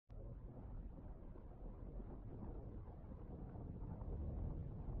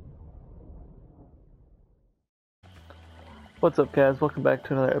What's up, guys? Welcome back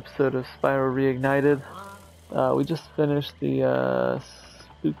to another episode of Spyro Reignited. We just finished the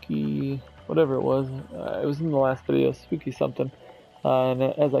spooky, whatever it was. It was in the last video, spooky something. And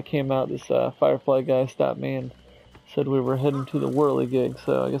as I came out, this Firefly guy stopped me and said we were heading to the Whirly gig,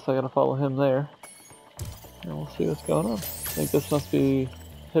 so I guess I gotta follow him there. And we'll see what's going on. I think this must be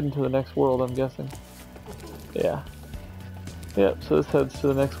heading to the next world, I'm guessing. Yeah. Yep, so this heads to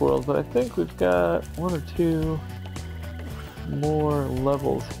the next world, but I think we've got one or two more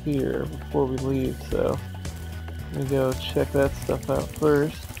levels here before we leave, so let me go check that stuff out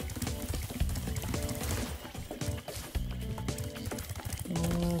first.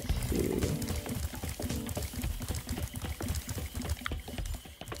 Let's see.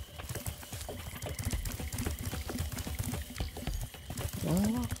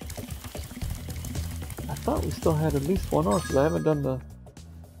 Well, I thought we still had at least one more because I haven't done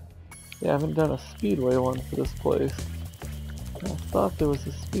I haven't done a speedway one for this place. I thought there was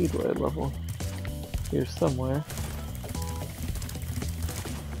a speedway level here somewhere.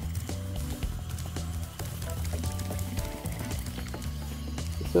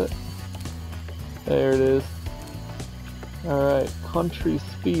 Is it? There it is. Alright, Country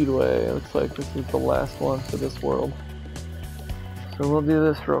Speedway. Looks like this is the last one for this world. So we'll do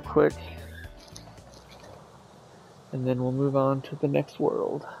this real quick. And then we'll move on to the next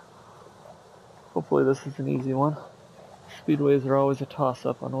world. Hopefully this is an easy one. Speedways are always a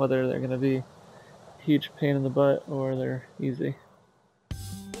toss-up on whether they're going to be a huge pain in the butt or they're easy.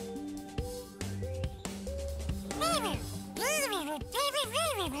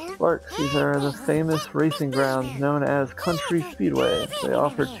 Sparks, these are the famous racing grounds known as Country Speedway. They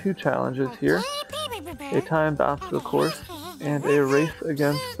offer two challenges here, a timed obstacle course and a race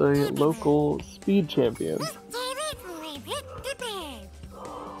against the local speed champions.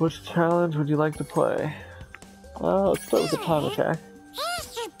 Which challenge would you like to play? Let's start with the time attack.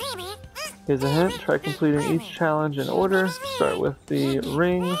 Here's a hint, try completing each challenge in order. Start with the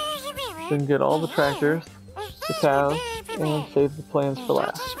rings, then get all the tractors, the cows, and save the planes for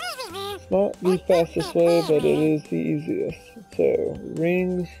last. It's not the fastest way, but it is the easiest. So,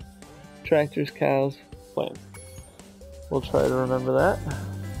 rings, tractors, cows, planes. We'll try to remember that.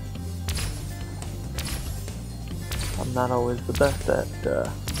 I'm not always the best at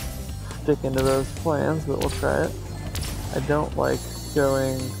sticking to those plans, but we'll try it. I don't like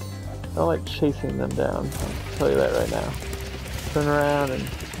chasing them down, I'll tell you that right now. Turn around and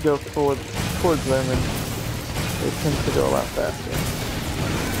go towards them, and they tend to go a lot faster.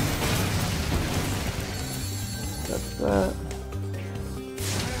 That's that.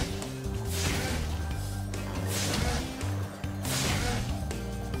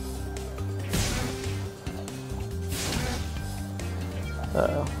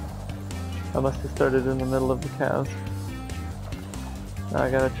 Uh-oh. I must have started in the middle of the cows. Now I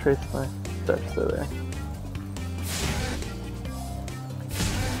gotta trace my steps to there.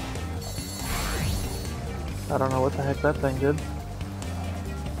 I don't know what the heck that thing did.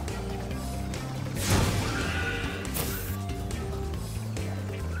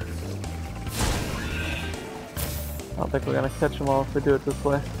 I don't think we're gonna catch them all if we do it this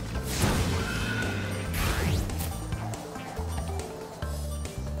way.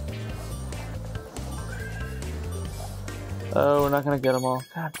 Oh, we're not gonna get them all.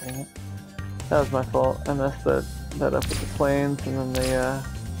 God dang it. That was my fault. I messed that up with the planes and then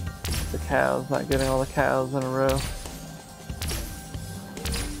the cows, not getting all the cows in a row.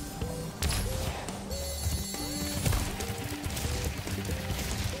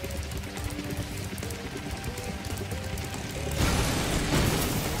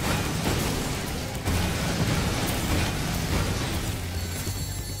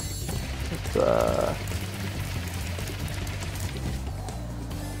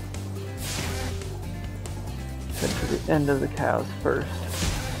 Let's get to the end of the cows first.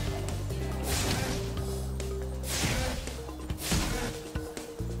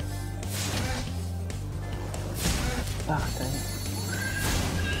 Ah, dang it.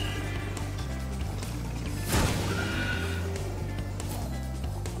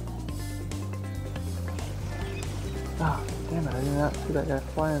 Oh, damn it, I did not see that guy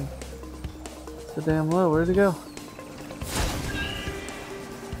flying so damn low. Where'd he go?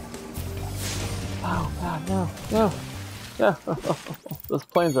 Oh god, no, no, no. Those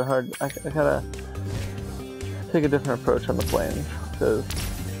planes are hard. I gotta take a different approach on the planes because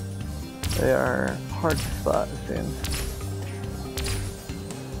they are hard to spot, it seems.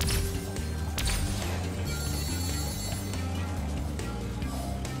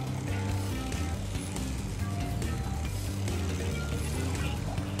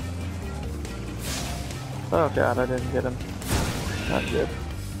 Oh god, I didn't get him. Not good.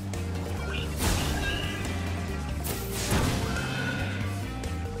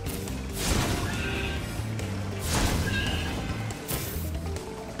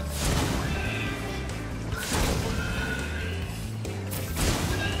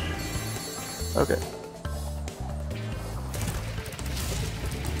 Okay.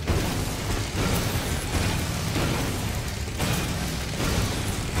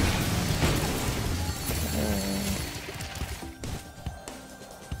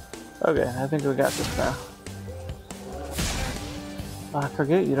 Okay, I think we got this now. I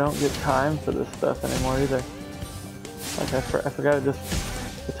forget you don't get time for this stuff anymore either. Like I forgot it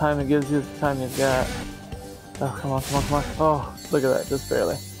just, the time it gives you is the time you've got. Oh, come on, come on, come on. Oh, look at that, just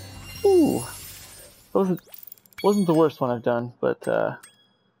barely. Ooh. Wasn't the worst one I've done, but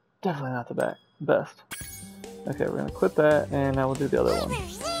definitely not the best. Okay, we're gonna quit that, and now we'll do the other one.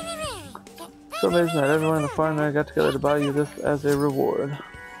 So amazing that everyone in the farm there got together to buy you this as a reward.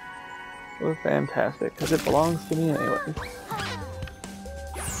 It was fantastic, because it belongs to me anyways.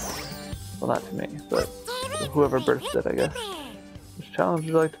 Well, not to me, but whoever birthed it, I guess. Which challenge would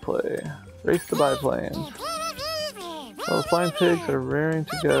you like to play? Race the biplanes. While the flying pigs are raring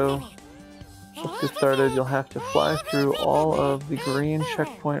to go, let's get started. You'll have to fly through all of the green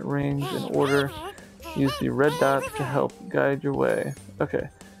checkpoint rings in order. Use the red dots to help guide your way. Okay.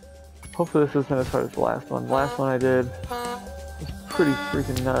 Hopefully this isn't as hard as the last one. The last one I did was pretty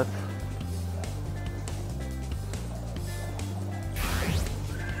freaking nuts.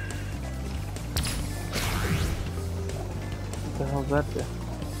 What the hell is that do?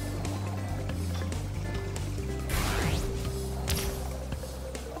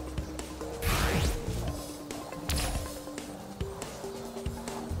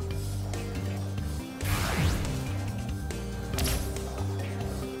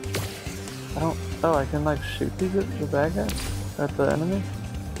 Oh, I can like shoot these at the bad guys? At the enemies?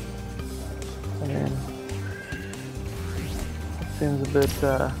 I mean, it seems a bit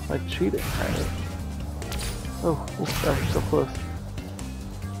like cheating, kind of. Oh, that was so close.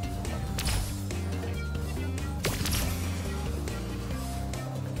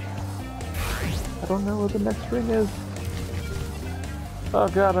 I don't know where the next ring is. Oh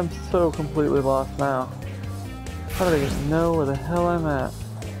god, I'm so completely lost now. How do I even know where the hell I'm at?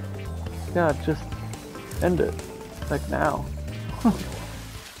 God, just end it. Like now.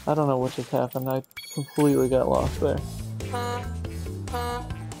 I don't know what just happened. I completely got lost there.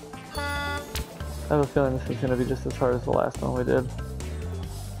 I have a feeling this is going to be just as hard as the last one we did.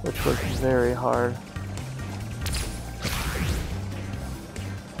 Which was very hard.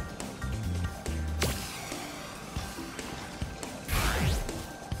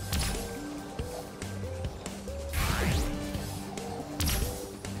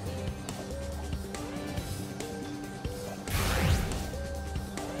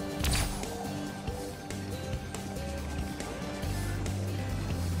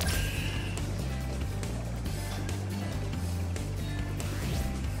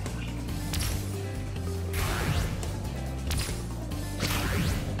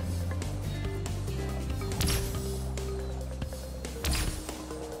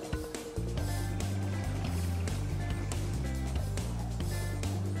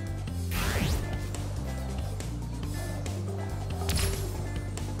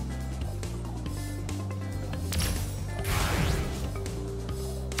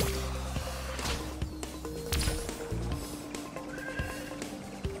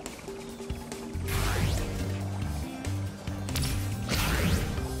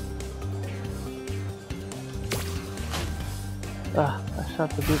 I shot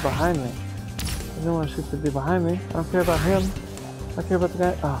the dude behind me. I didn't want to shoot the dude behind me. I don't care about him. I care about the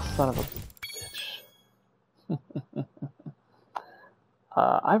guy. Oh, son of a bitch.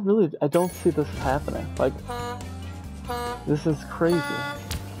 I don't see this happening. Like, this is crazy.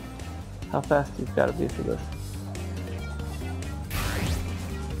 How fast you've got to be for this.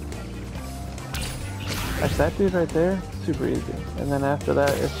 Like that dude right there, super easy. And then after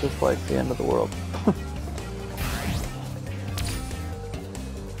that, it's just like the end of the world.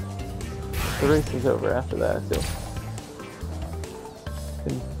 The race is over after that, too.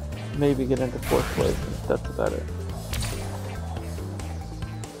 Can maybe get into 4th place, and that's about it.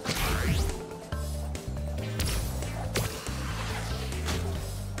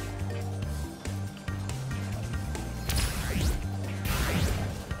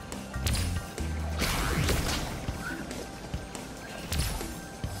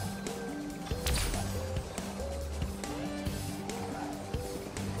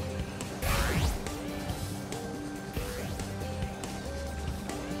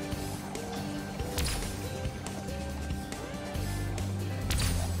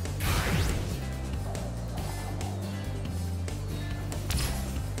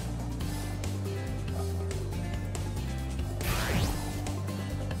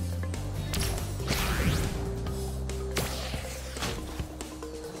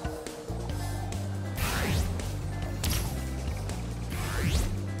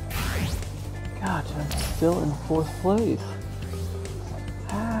 God, I'm still in 4th place.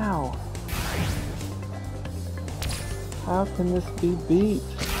 How? How can this be beat?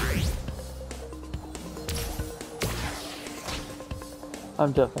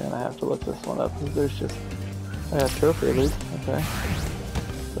 I'm definitely gonna have to look this one up because there's just... I got a trophy at least, okay.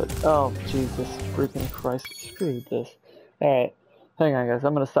 But, oh, Jesus freaking Christ, screw this. Alright, hang on guys,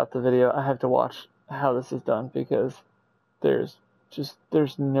 I'm gonna stop the video. I have to watch how this is done because there's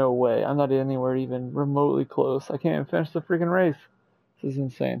no way. I'm not anywhere even remotely close. I can't even finish the freaking race. This is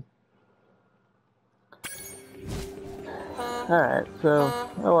insane. Alright, so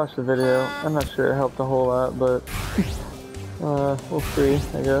I watched the video. I'm not sure it helped a whole lot, but we'll see,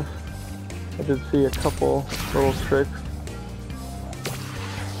 I guess. I did see a couple little tricks.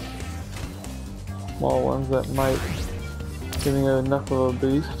 Small ones that might give me enough of a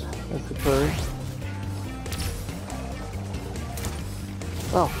boost, I suppose.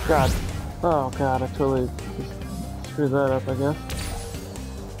 Oh god. Oh god, I totally just screwed that up, I guess.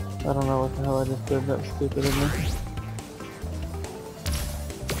 I don't know what the hell I just did. That was stupid of me.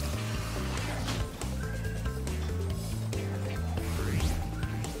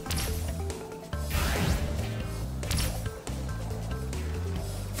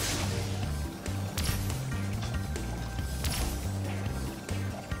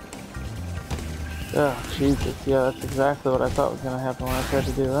 Oh, Jesus, yeah, that's exactly what I thought was going to happen when I tried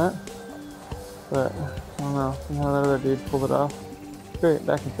to do that. But, I don't know, somehow that other dude pulled it off. Great,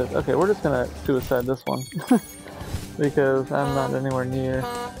 back in 5th. Okay, we're just going to suicide this one. Because I'm not anywhere near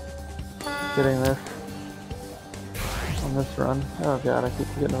getting this on this run. Oh god, I keep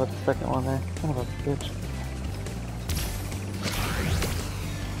forgetting about the second one there. Son of a bitch.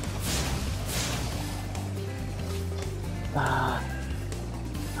 Ah.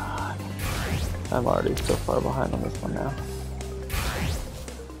 God. I'm already so far behind on this one now.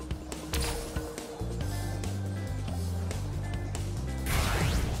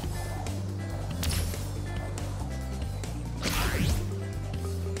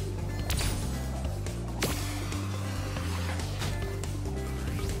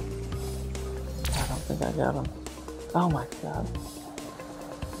 I don't think I got him. Oh my god.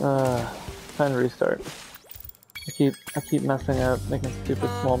 Time to restart. I keep messing up, making stupid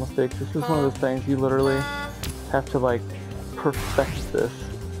small mistakes. This is one of those things you literally have to like perfect this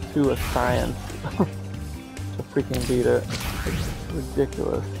to a science to freaking beat it. It's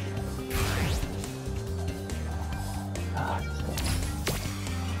ridiculous.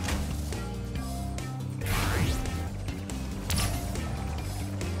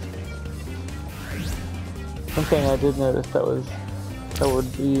 One thing I did notice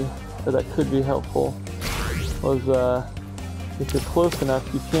that could be helpful was if you're close enough,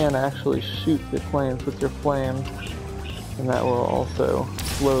 you can actually shoot the planes with your flame, and that will also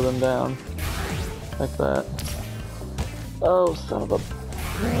slow them down, like that. Oh, son of a...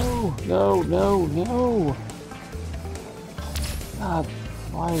 No, no, no, no! God,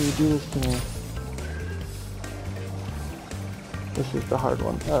 why do you do this to me? This is the hard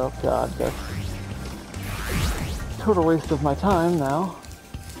one. Oh god, that's a total waste of my time now.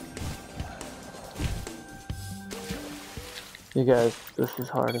 You guys, this is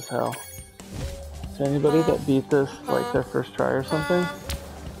hard as hell. Is there anybody that beat this like their first try or something?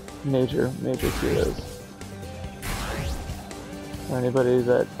 Major kudos. Or anybody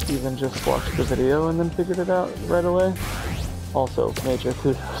that even just watched the video and then figured it out right away? Also, major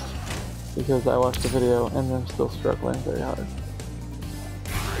kudos. Because I watched the video and I'm still struggling very hard.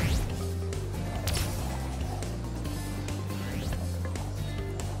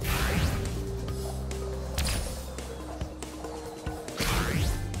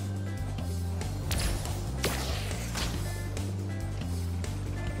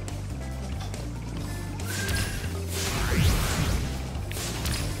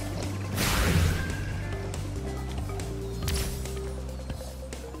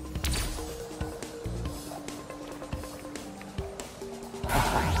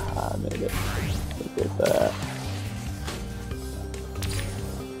 I made it. Look at that.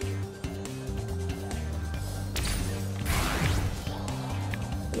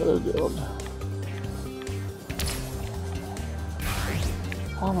 Oh god.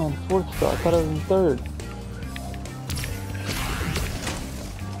 I'm on 4th spot. I thought I was in 3rd.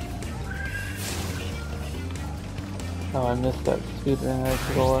 Oh, I missed that speed ring right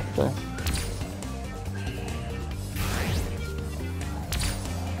to the left there.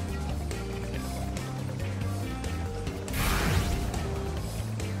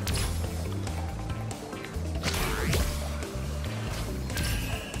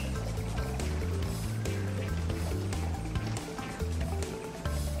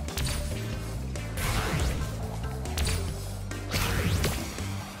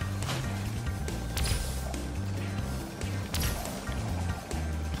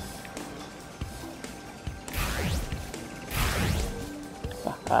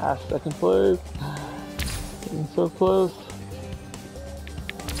 Ah, second place. Getting so close.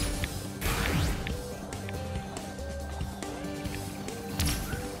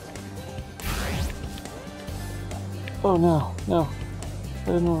 Oh no, no. I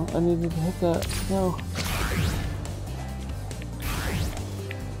didn't know I needed to hit that. No.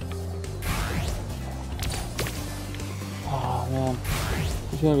 Oh man.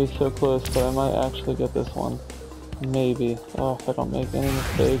 It's gonna be so close, but I might actually get this one. Maybe. Oh, if I don't make any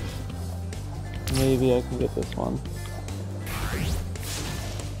mistakes. Maybe I can get this one.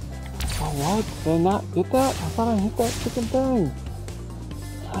 Oh, what? Did I not get that? I thought I hit that freaking thing.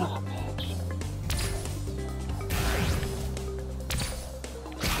 Son of a bitch.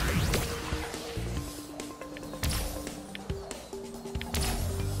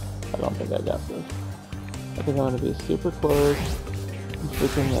 I don't think I got this. I think I'm gonna be super close and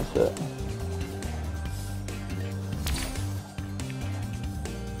freaking miss it.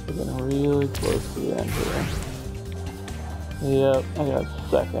 We're getting really close to the end here. Yep, I got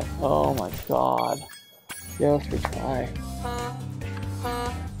second. Oh my god. Yeah, let's retry.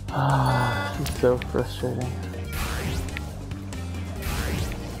 Ah, this is so frustrating.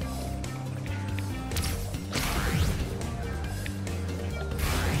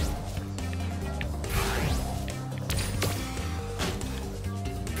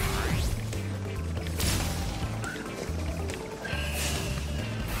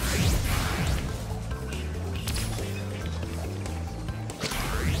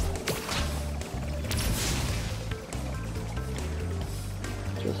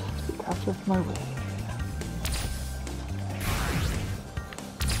 Out of my way.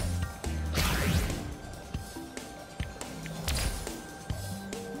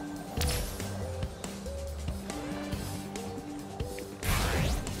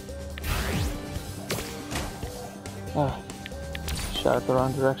 Ah, shot at the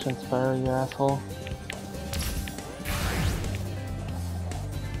wrong direction, Spyro, you asshole.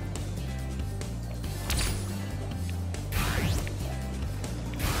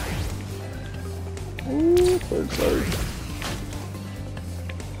 Ooh, third place.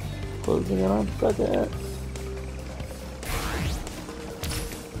 Closing in on second.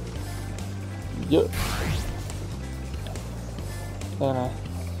 Yup. And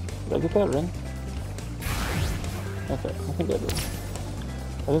did I get that ring? Okay, I think I did.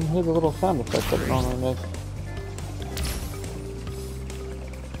 I didn't hear the little sound effect that it normally makes.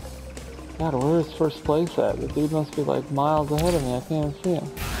 God, where is first place at? The dude must be like miles ahead of me. I can't even see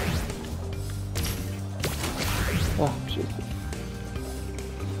him. Oh, Jesus.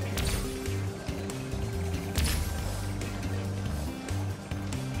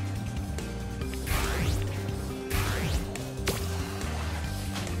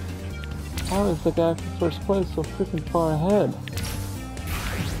 How is the guy from first place so freaking far ahead?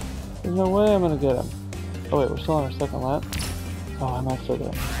 There's no way I'm gonna get him. Oh wait, we're still on our second lap? Oh, I might still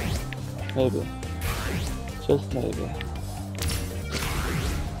get him. Maybe. Just maybe.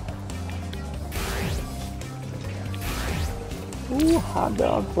 Ooh, hot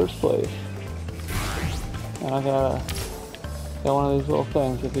dog, first place. And I got one of these little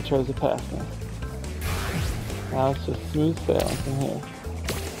things if he tries to pass me. Now it's just smooth sailing from here.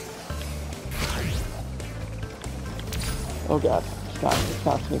 Oh god, it's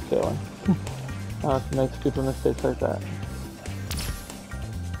not smooth sailing. I have to make stupid mistakes like that.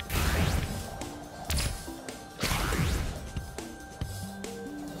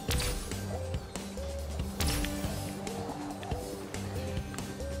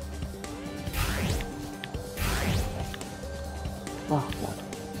 Oh god.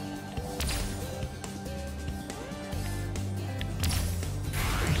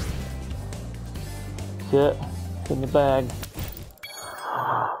 Shit, it's in the bag.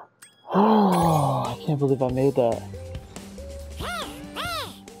 Oh, I can't believe I made that.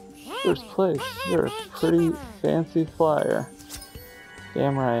 First place, you're a pretty fancy flyer.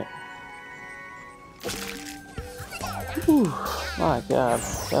 Damn right. Whew, my god,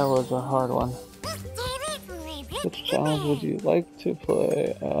 that was a hard one. Which challenge would you like to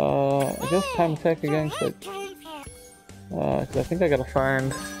play? I guess time attack again, cause I think I gotta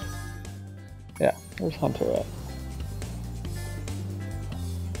find... Yeah, where's Hunter at?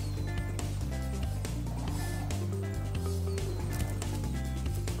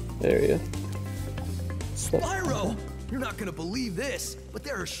 There he is. Spyro! You're not gonna believe this, but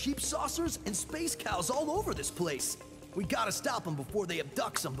there are sheep saucers and space cows all over this place. We gotta stop them before they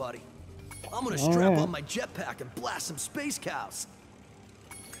abduct somebody. I'm gonna strap on my jetpack and blast some space cows.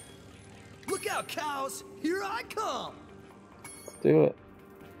 Look out, cows! Here I come! Do it.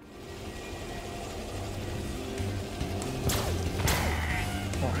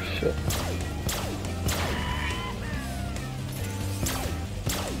 Oh shit.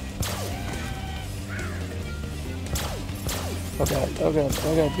 Oh god, oh god,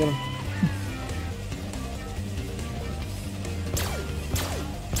 oh god, get him.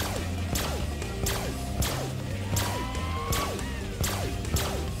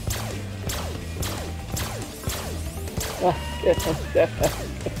 Ah, get him, get him,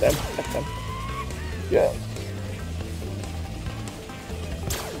 get him. Yes.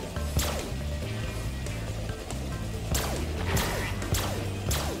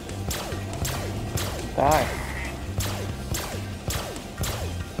 Die.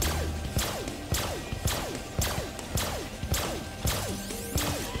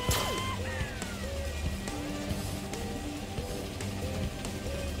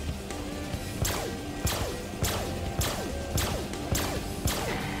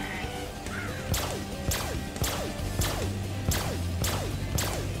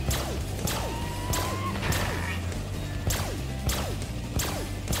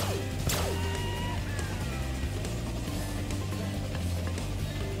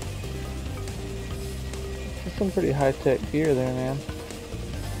 Some pretty high-tech gear there, man.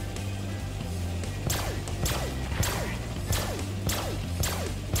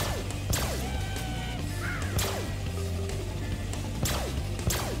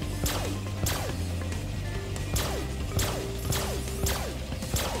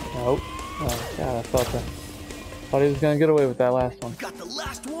 Nope. Oh god, I thought he was gonna get away with that last one. Got the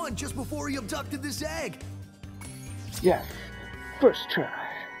last one just before he abducted this egg. Yes, first try.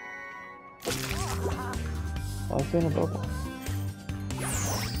 Life in a bubble.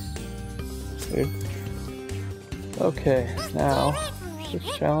 Weird. Okay, now, this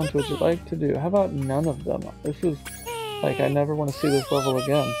challenge would you like to do? How about none of them? This is, like, I never want to see this level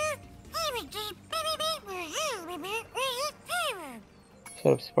again.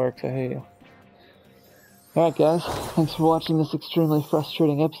 Shut up, Sparks, I hate you. Alright guys, thanks for watching this extremely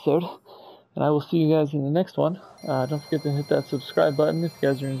frustrating episode, and I will see you guys in the next one. Don't forget to hit that subscribe button if you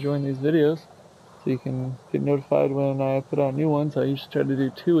guys are enjoying these videos, so you can get notified when I put out new ones. I usually try to do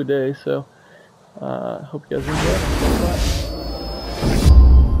 2 a day, so hope you guys enjoy. Bye.